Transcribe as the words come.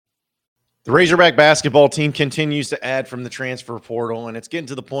The Razorback basketball team continues to add from the transfer portal, and it's getting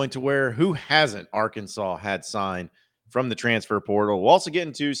to the point to where who hasn't Arkansas had signed from the transfer portal. We'll also get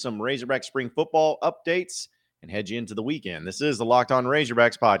into some Razorback spring football updates and head you into the weekend. This is the Locked On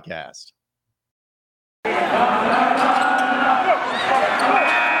Razorbacks podcast.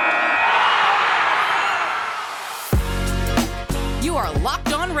 You are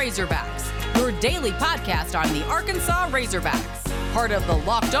Locked On Razorbacks, your daily podcast on the Arkansas Razorbacks. Part of the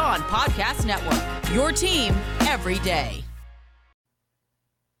Locked On Podcast Network, your team every day.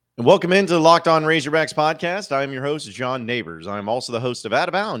 And welcome into the Locked On Razorbacks podcast. I am your host, John Neighbors. I am also the host of Out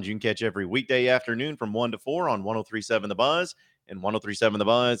of Bounds. You can catch every weekday afternoon from 1 to 4 on 103.7 The Buzz and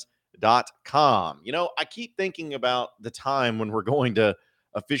 103.7thebuzz.com. You know, I keep thinking about the time when we're going to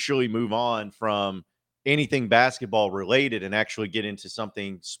officially move on from anything basketball related and actually get into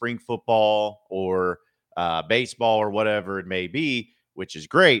something spring football or baseball or whatever it may be, which is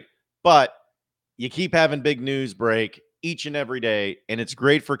great. But you keep having big news break each and every day, and it's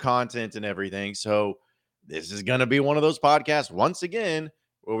great for content and everything. So this is going to be one of those podcasts once again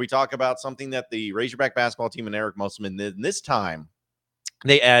where we talk about something that the Razorback basketball team and Eric Musselman did. And this time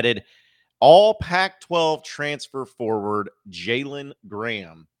they added all Pac-12 transfer forward Jalen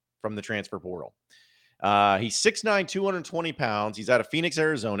Graham from the transfer portal. He's 6'9", 220 pounds. He's out of Phoenix,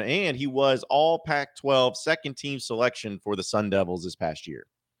 Arizona, and he was all Pac-12 second-team selection for the Sun Devils this past year.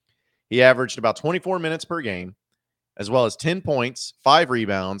 He averaged about 24 minutes per game, as well as 10 points, 5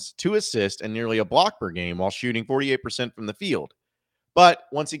 rebounds, 2 assists, and nearly a block per game while shooting 48% from the field. But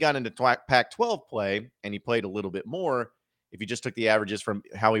once he got into Pac-12 play, and he played a little bit more, if you just took the averages from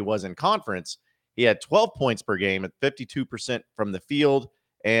how he was in conference, he had 12 points per game at 52% from the field,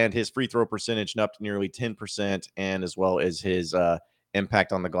 and his free throw percentage up to nearly 10%, and as well as his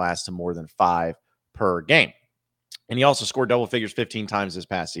impact on the glass to more than 5 per game. And he also scored double figures 15 times this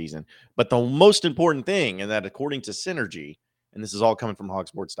past season. But the most important thing, and that according to Synergy, and this is all coming from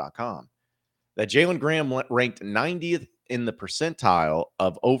hogsports.com, that Jalen Graham ranked 90th in the percentile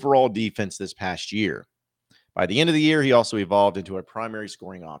of overall defense this past year. By the end of the year, he also evolved into a primary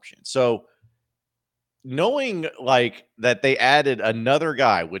scoring option. So knowing like that they added another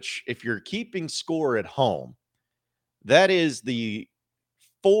guy, which if you're keeping score at home, that is the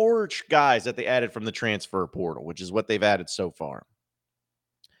 4 guys that they added from the transfer portal, which is what they've added so far.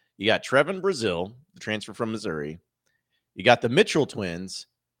 You got Trevin Brazil, the transfer from Missouri. You got the Mitchell twins,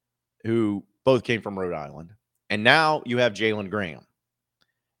 who both came from Rhode Island. And now you have Jalen Graham.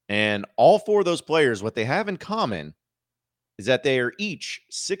 And all 4 of those players, what they have in common is that they are each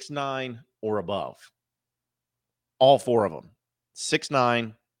 6'9" or above. All 4 of them,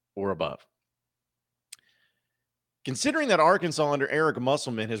 6'9" or above. Considering that Arkansas under Eric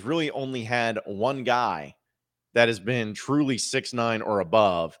Musselman has really only had one guy that has been truly 6'9" or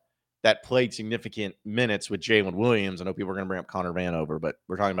above that played significant minutes with Jalen Williams. I know people are going to bring up Connor Vanover, but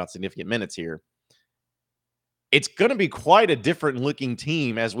we're talking about significant minutes here. It's going to be quite a different looking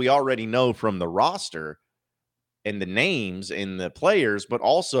team, as we already know from the roster and the names and the players, but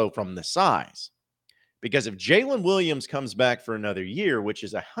also from the size. Because if Jalen Williams comes back for another year, which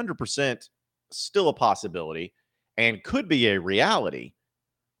is 100% still a possibility and could be a reality,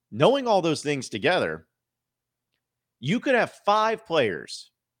 knowing all those things together, you could have 5 players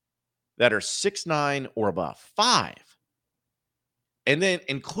that are 6'9" or above. 5. And then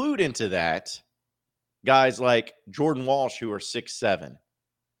include into that guys like Jordan Walsh, who are 6'7".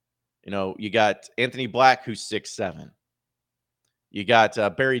 You know, you got Anthony Black, who's 6'7". You got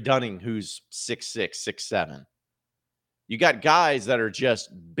Barry Dunning, who's 6'6", 6'7". You got guys that are just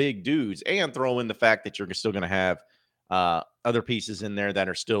big dudes, and throw in the fact that you're still going to have other pieces in there that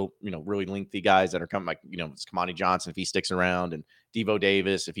are still, you know, really lengthy guys that are coming, like, you know, it's Kamani Johnson if he sticks around, and Devo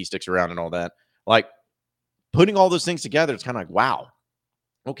Davis if he sticks around, and all that. Like, putting all those things together, it's kind of like, wow,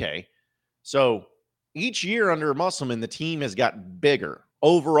 okay. So each year under Musselman, the team has gotten bigger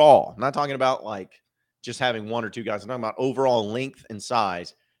overall. I'm not talking about like just having 1 or 2 guys. I'm talking about overall length and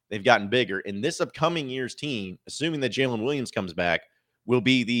size. They've gotten bigger. And this upcoming year's team, assuming that Jalen Williams comes back, will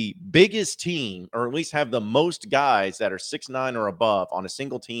be the biggest team, or at least have the most guys that are 6'9" or above on a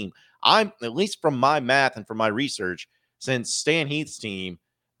single team. I'm, at least from my math and from my research, since Stan Heath's team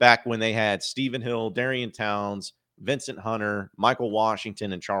back when they had Stephen Hill, Darian Towns, Vincent Hunter, Michael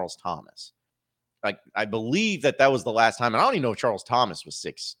Washington, and Charles Thomas. Like, I believe that was the last time. And I don't even know if Charles Thomas was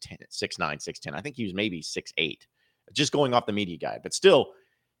 6'10", 6'9", 6'10". I think he was maybe 6'8", just going off the media guide. But still,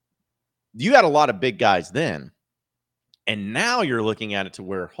 you had a lot of big guys then. And now you're looking at it to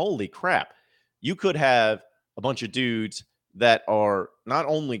where, holy crap, you could have a bunch of dudes that are not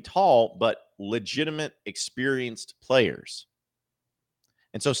only tall, but legitimate, experienced players.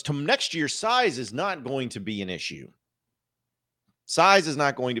 And so to next year, size is not going to be an issue. Size is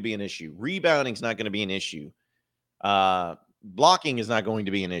not going to be an issue. Rebounding is not going to be an issue. Blocking is not going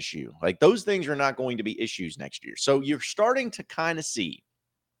to be an issue. Like, those things are not going to be issues next year. So you're starting to kind of see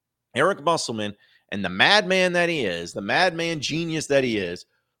Eric Musselman and the madman that he is, the madman genius that he is,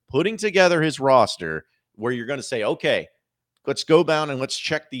 putting together his roster where you're going to say, okay, let's go down and let's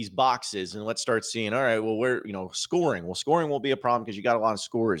check these boxes and let's start seeing, all right, well, where, scoring. Well, scoring won't be a problem because you got a lot of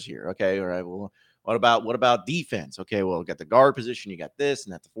scorers here. Okay. All right. Well, what about defense? Okay. Well, you got the guard position, you got this,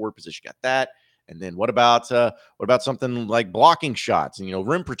 and at the forward position, you got that. And then what about something like blocking shots and,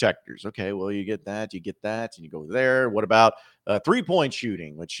 rim protectors? Okay. Well, you get that, and you go there. What about 3-point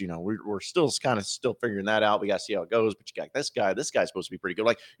shooting, which, we're still kind of figuring that out. We got to see how it goes, but you got this guy's supposed to be pretty good.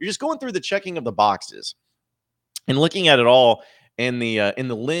 Like, you're just going through the checking of the boxes and looking at it all in the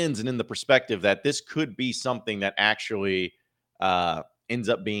lens and in the perspective that this could be something that actually ends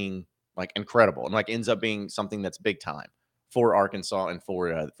up being like incredible and like ends up being something that's big time for Arkansas and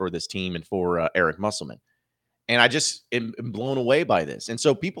for this team and for Eric Musselman. And I just am blown away by this. And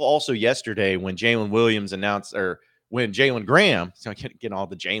so people also yesterday, when Jalen Williams announced, or when Jalen Graham, so I can't get all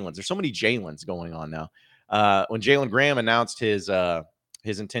the Jalen's. There's so many Jalen's going on now. When Jalen Graham announced his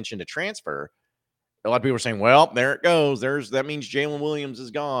intention to transfer, a lot of people are saying, well, there it goes. That means Jalen Williams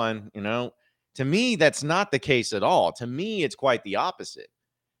is gone. To me, that's not the case at all. To me, it's quite the opposite.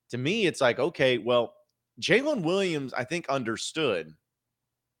 To me, it's like, okay, well, Jalen Williams, I think, understood,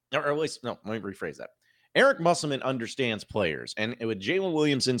 or at least, no, let me rephrase that. Eric Musselman understands players, and with Jalen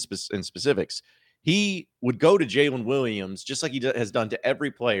Williams in specifics, he would go to Jalen Williams, just like he has done to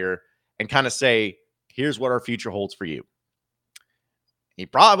every player, and kind of say, here's what our future holds for you. He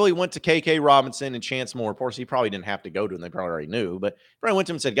probably went to KK Robinson and Chance Moore. Of course, he probably didn't have to go to them. They probably already knew, but probably went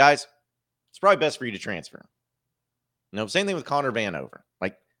to him and said, guys, it's probably best for you to transfer. Same thing with Connor Vanover.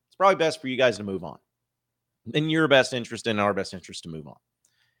 Like, it's probably best for you guys to move on. In your best interest and our best interest to move on.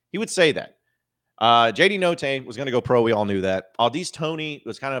 He would say that. JD Notae was going to go pro. We all knew that. Au'Diese Toney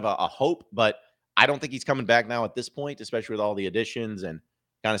was kind of a hope, but I don't think he's coming back now at this point, especially with all the additions, and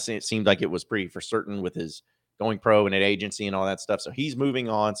kind of it seemed like it was pretty for certain with his going pro and at agency and all that stuff. So he's moving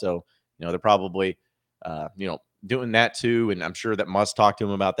on. So, they're probably, doing that too. And I'm sure that Muss talked to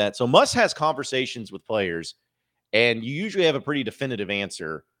him about that. So Muss has conversations with players, and you usually have a pretty definitive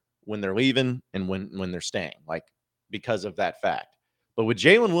answer when they're leaving and when they're staying, like, because of that fact. But with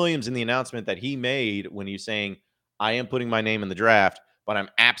Jalen Williams in the announcement that he made when he's saying, I am putting my name in the draft, but I'm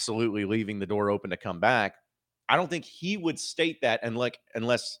absolutely leaving the door open to come back, I don't think he would state that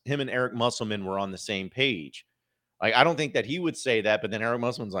unless him and Eric Musselman were on the same page. Like, I don't think that he would say that, but then Eric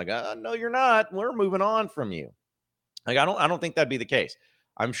Musselman's like, no, you're not. We're moving on from you. Like, I don't think that'd be the case.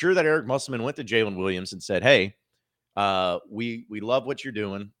 I'm sure that Eric Musselman went to Jalen Williams and said, hey, we love what you're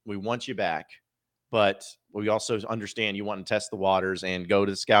doing. We want you back, but we also understand you want to test the waters and go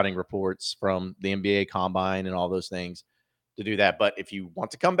to the scouting reports from the NBA Combine and all those things to do that. But if you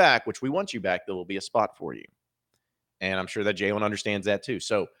want to come back, which we want you back, there will be a spot for you. And I'm sure that Jalen understands that too.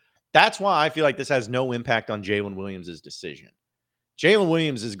 So that's why I feel like this has no impact on Jalen Williams' decision. Jalen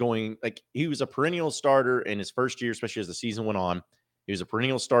Williams is going, like, he was a perennial starter in his first year, especially as the season went on. He was a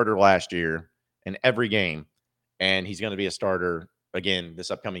perennial starter last year in every game. And he's going to be a starter again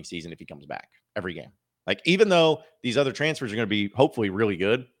this upcoming season if he comes back every game. Like, even though these other transfers are going to be hopefully really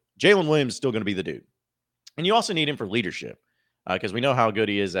good, Jalen Williams is still going to be the dude. And you also need him for leadership because we know how good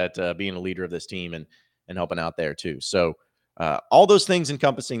he is at being a leader of this team and helping out there too. So all those things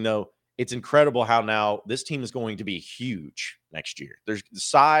encompassing, though, it's incredible how now this team is going to be huge next year. The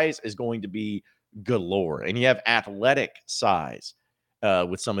size is going to be galore, and you have athletic size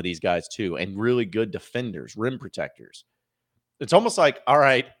with some of these guys too, and really good defenders, rim protectors. It's almost like, all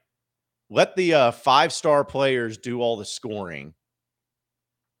right, let the 5-star players do all the scoring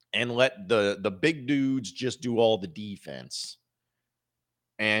and let the big dudes just do all the defense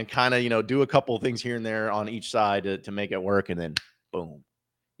and kind of, do a couple of things here and there on each side to make it work. And then boom,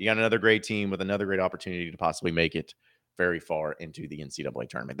 you got another great team with another great opportunity to possibly make it very far into the NCAA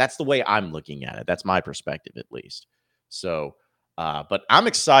tournament. That's the way I'm looking at it. That's my perspective, at least. So, but I'm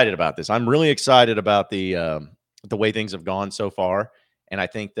excited about this. I'm really excited about the way things have gone so far. And I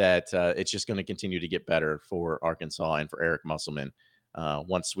think that it's just going to continue to get better for Arkansas and for Eric Musselman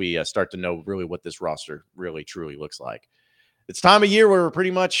once we start to know really what this roster really truly looks like. It's time of year where we're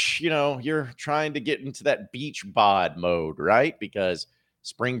pretty much, you're trying to get into that beach bod mode, right? Because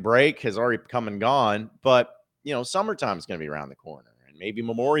spring break has already come and gone, but, summertime is going to be around the corner, and maybe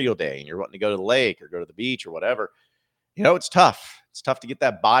Memorial Day, and you're wanting to go to the lake or go to the beach or whatever. It's tough. It's tough to get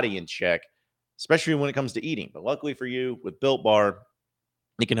that body in check, especially when it comes to eating. But luckily for you, with Built Bar,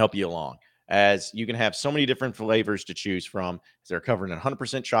 it can help you along, as you can have so many different flavors to choose from. They're covered in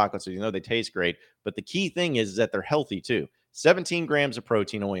 100% chocolate, so they taste great. But the key thing is that they're healthy too. 17 grams of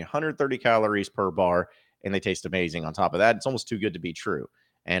protein, only 130 calories per bar, and they taste amazing. On top of that, it's almost too good to be true.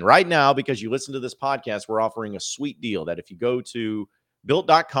 And right now, because you listen to this podcast, we're offering a sweet deal that if you go to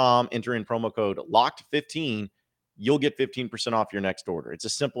built.com, enter in promo code LOCKED15, you'll get 15% off your next order. It's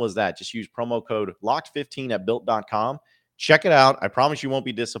as simple as that. Just use promo code LOCKED15 at built.com. Check it out. I promise you won't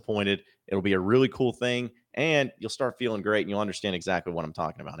be disappointed. It'll be a really cool thing, and you'll start feeling great, and you'll understand exactly what I'm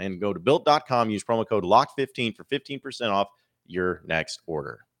talking about. And go to built.com, use promo code LOCKED15 for 15% off your next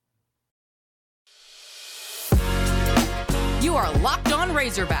order. You are Locked On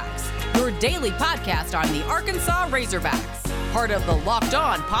Razorbacks, your daily podcast on the Arkansas Razorbacks, part of the Locked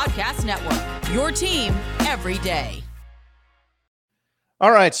On Podcast Network, your team every day.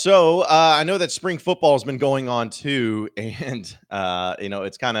 All right, so I know that spring football has been going on too, and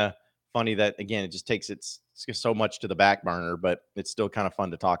it's kind of funny that, again, it just takes it's so much to the back burner, but it's still kind of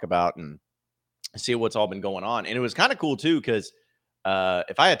fun to talk about and see what's all been going on. And it was kind of cool too, because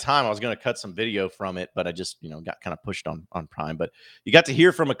if I had time, I was going to cut some video from it, but I just got kind of pushed on Prime. But you got to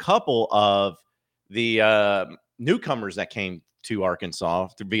hear from a couple of the newcomers that came to Arkansas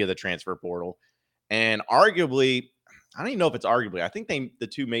via the transfer portal, and arguably, I don't even know if it's arguably, I think the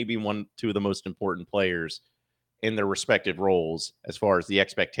two may be two of the most important players in their respective roles as far as the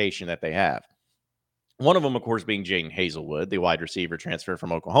expectation that they have. One of them, of course, being Jadon Haselwood, the wide receiver transfer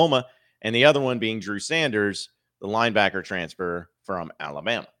from Oklahoma, and the other one being Drew Sanders, the linebacker transfer from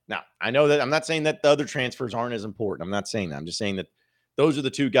Alabama. Now, I know that I'm not saying that the other transfers aren't as important. I'm not saying that. I'm just saying that those are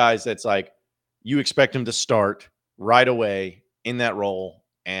the two guys that's like you expect them to start right away in that role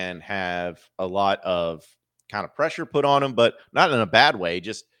and have a lot of kind of pressure put on them, but not in a bad way,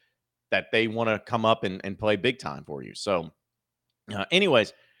 just that they want to come up and play big time for you. So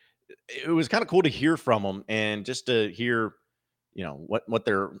anyways, it was kind of cool to hear from them and just to hear, what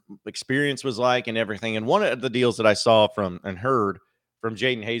their experience was like and everything. And one of the deals that I saw and heard from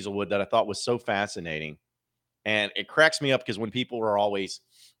Jadon Haselwood that I thought was so fascinating, and it cracks me up because when people are always,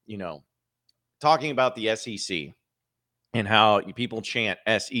 talking about the SEC and how people chant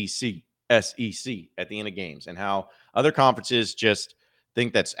SEC at the end of games, and how other conferences just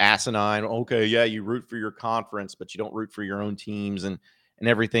think that's asinine. Okay, yeah, you root for your conference, but you don't root for your own teams and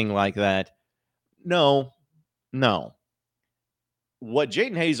everything like that. No. What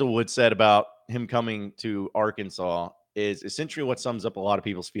Jadon Haselwood said about him coming to Arkansas is essentially what sums up a lot of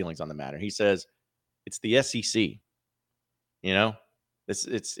people's feelings on the matter. He says, it's the SEC.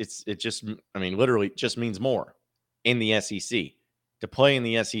 It just, literally just means more in the SEC. To play in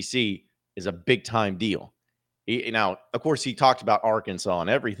the SEC is a big time deal. Now, of course, he talked about Arkansas and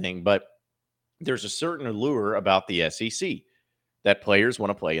everything, but there's a certain allure about the SEC that players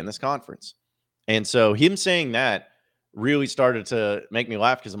want to play in this conference. And so him saying that really started to make me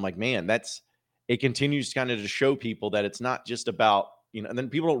laugh, because I'm like, man, it continues kind of to show people that it's not just about, and then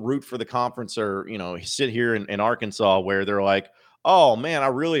people don't root for the conference or, sit here in Arkansas where they're like, oh man, I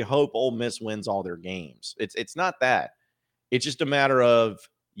really hope Ole Miss wins all their games. It's not that. It's just a matter of,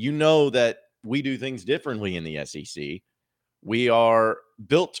 that we do things differently in the SEC. We are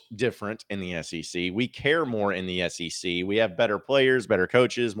built different in the SEC. We care more in the SEC. We have better players, better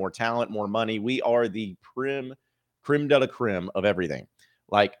coaches, more talent, more money. We are the creme de la creme of everything.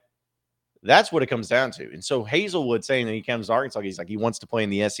 Like, that's what it comes down to. And so Haselwood saying that he comes to Arkansas, he's like, he wants to play in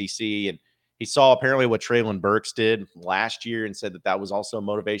the SEC. And he saw apparently what Treylon Burks did last year and said that was also a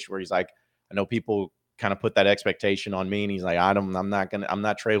motivation, where he's like, I know people kind of put that expectation on me. And he's like, I'm not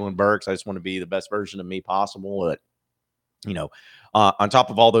Treylon Burks. I just want to be the best version of me possible. But, on top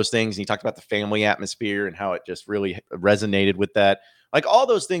of all those things, and he talked about the family atmosphere and how it just really resonated with that. Like, all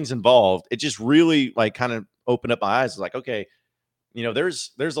those things involved, it just really kind of opened up my eyes. It's like, okay,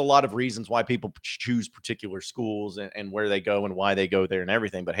 there's a lot of reasons why people choose particular schools and where they go and why they go there and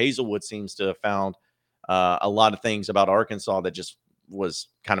everything. But Haselwood seems to have found a lot of things about Arkansas that just was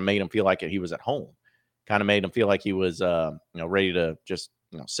kind of made him feel like he was at home, kind of made him feel like he was, ready to just,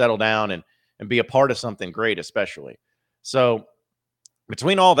 settle down and be a part of something great, especially. So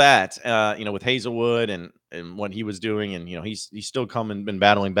between all that, with Haselwood and what he was doing, and, he's still been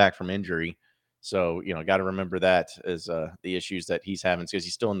battling back from injury. So, got to remember that as the issues that he's having, because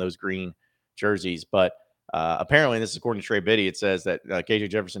he's still in those green jerseys. But apparently, this is according to Trey Biddy, it says that KJ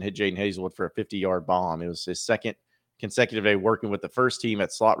Jefferson hit Jadon Haselwood for a 50-yard bomb. It was his second consecutive day working with the first team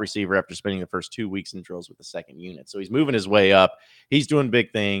at slot receiver after spending the first 2 weeks in drills with the second unit. So he's moving his way up. He's doing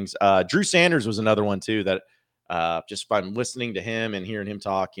big things. Drew Sanders was another one, too, that just by listening to him and hearing him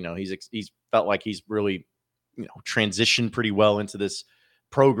talk, he's felt like he's really, transitioned pretty well into this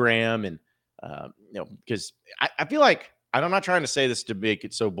program. And, because I feel like I'm not trying to say this to make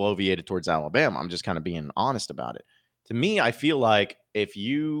it so bloviated towards Alabama. I'm just kind of being honest about it. To me, I feel like if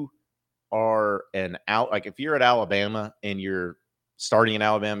you are if you're at Alabama and you're starting in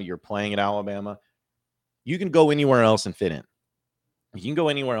Alabama, you're playing at Alabama, you can go anywhere else and fit in. You can go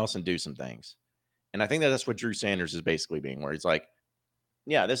anywhere else and do some things. And I think that's what Drew Sanders is basically being, where he's like,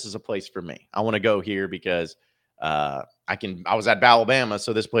 yeah, this is a place for me. I want to go here because I was at Alabama,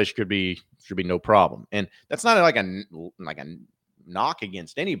 so this place should be no problem. And that's not like a knock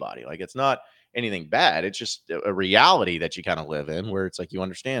against anybody. Like, it's not anything bad. It's just a reality that you kind of live in, where it's like you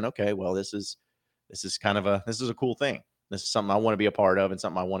understand, okay, well, this is a cool thing. This is something I want to be a part of and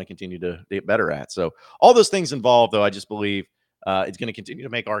something I want to continue to get better at. So all those things involved, though, I just believe it's going to continue to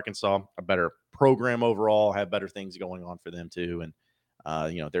make Arkansas a better program overall, have better things going on for them too. And,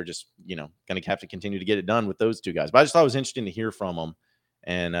 they're just, going to have to continue to get it done with those two guys. But I just thought it was interesting to hear from them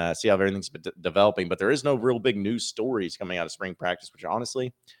and see how everything's developing. But there is no real big news stories coming out of spring practice, which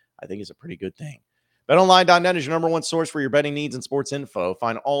honestly, I think is a pretty good thing. BetOnline.net is your number one source for your betting needs and sports info.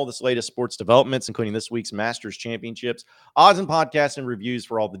 Find all this latest sports developments, including this week's Masters Championships, odds and podcasts and reviews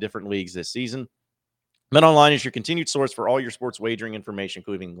for all the different leagues this season. BetOnline is your continued source for all your sports wagering information,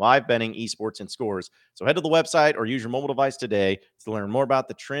 including live betting, esports, and scores. So head to the website or use your mobile device today to learn more about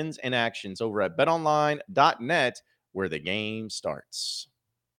the trends and actions over at BetOnline.net, where the game starts.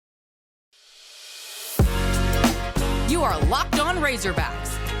 You are Locked On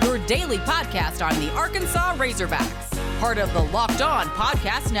Razorbacks, your daily podcast on the Arkansas Razorbacks, part of the Locked On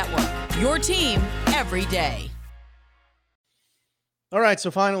Podcast Network, your team every day. All right,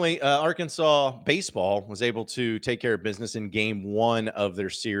 so finally, Arkansas baseball was able to take care of business in game one of their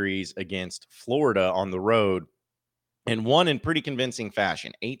series against Florida on the road, and won in pretty convincing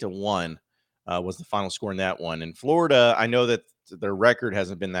fashion. 8-1 was the final score in that one. And Florida, I know that their record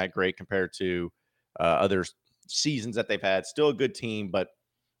hasn't been that great compared to other seasons that they've had. Still a good team, but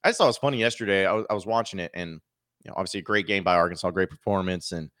I just thought it was funny yesterday. I was watching it, and obviously a great game by Arkansas, great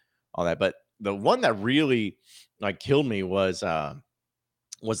performance and all that. But the one that really killed me was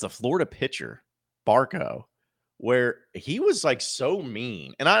the Florida pitcher, Barco, where he was so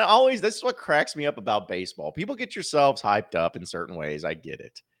mean. And this is what cracks me up about baseball. People get yourselves hyped up in certain ways. I get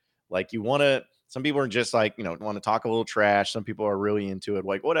it. Some people are just want to talk a little trash. Some people are really into it,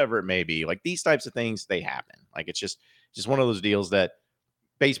 whatever it may be. These types of things, they happen. It's just one of those deals that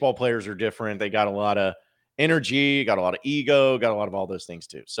baseball players are different. They got a lot of energy, got a lot of ego, got a lot of all those things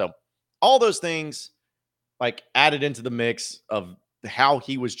too. So all those things added into the mix of how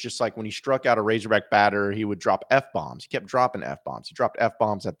he was just when he struck out a Razorback batter, he would drop F-bombs. He kept dropping F-bombs. He dropped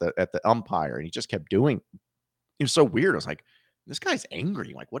F-bombs at the umpire, and he just kept doing. It was so weird. I was like, this guy's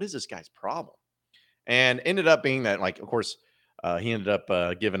angry. What is this guy's problem? And ended up being that, of course, he ended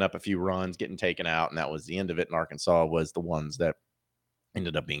up giving up a few runs, getting taken out, and that was the end of it. And Arkansas was the ones that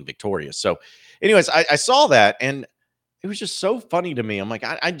ended up being victorious. So anyways, I saw that, and it was just so funny to me. I'm like,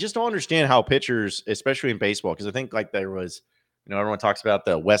 I just don't understand how pitchers, especially in baseball, because I think there was, everyone talks about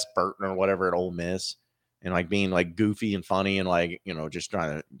the Wes Burton or whatever at Ole Miss, and being goofy and funny and just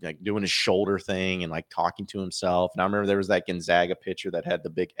trying to doing his shoulder thing and talking to himself. And I remember there was that Gonzaga pitcher that had the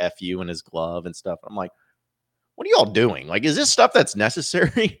big FU in his glove and stuff. I'm like, what are y'all doing? Is this stuff that's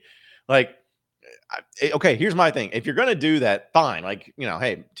necessary? Okay, here's my thing. If you're going to do that, fine.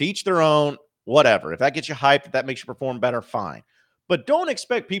 Hey, to each their own, whatever. If that gets you hyped, if that makes you perform better, fine. But don't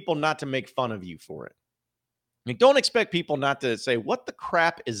expect people not to make fun of you for it. Don't expect people not to say, what the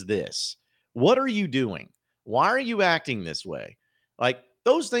crap is this? What are you doing? Why are you acting this way?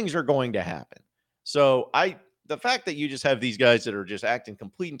 Those things are going to happen. So the fact that you just have these guys that are just acting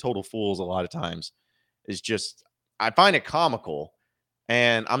complete and total fools a lot of times is just, I find it comical.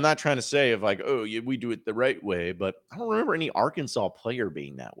 And I'm not trying to say we do it the right way, but I don't remember any Arkansas player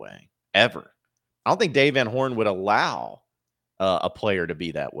being that way ever. I don't think Dave Van Horn would allow a player to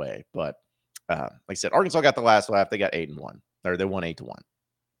be that way. But like I said, Arkansas got the last laugh. They got 8-1, or they won 8-1.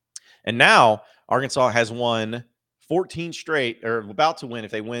 And now Arkansas has won 14 straight, or about to win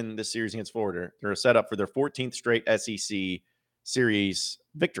if they win this series against Florida. They're set up for their 14th straight SEC series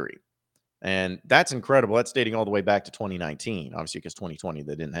victory. And that's incredible. That's dating all the way back to 2019, obviously, because 2020,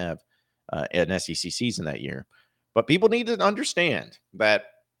 they didn't have an SEC season that year. But people need to understand that,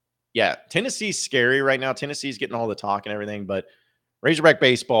 yeah, Tennessee's scary right now. Tennessee's getting all the talk and everything, but Razorback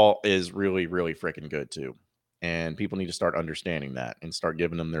baseball is really, really freaking good too. And people need to start understanding that and start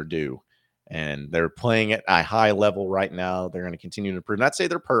giving them their due. And they're playing at a high level right now. They're going to continue to improve. Not say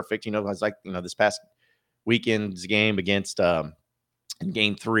they're perfect, it's this past weekend's game against in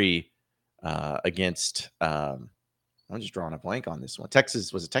game 3 against I'm just drawing a blank on this one.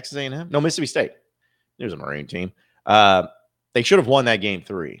 Was it Texas A&M? No, Mississippi State. There's a Marine team. They should have won that game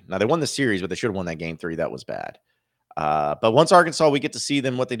 3. Now, they won the series, but they should have won that game 3. That was bad. But once Arkansas, we get to see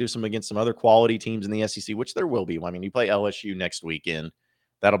them, what they do against some other quality teams in the SEC, which there will be. I mean, you play LSU next weekend.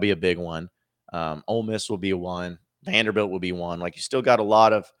 That'll be a big one. Ole Miss will be one. Vanderbilt will be one. Like, you still got a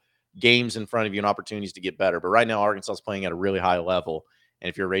lot of games in front of you and opportunities to get better. But right now, Arkansas is playing at a really high level. And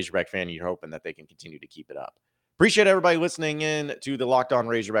if you're a Razorback fan, you're hoping that they can continue to keep it up. Appreciate everybody listening in to the Locked On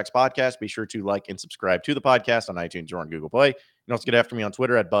Razorbacks podcast. Be sure to like and subscribe to the podcast on iTunes or on Google Play. You can also get after me on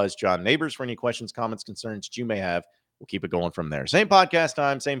Twitter at BuzzJohnNeighbors for any questions, comments, concerns that you may have. We'll keep it going from there. Same podcast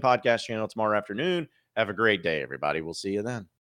time, same podcast channel tomorrow afternoon. Have a great day, everybody. We'll see you then.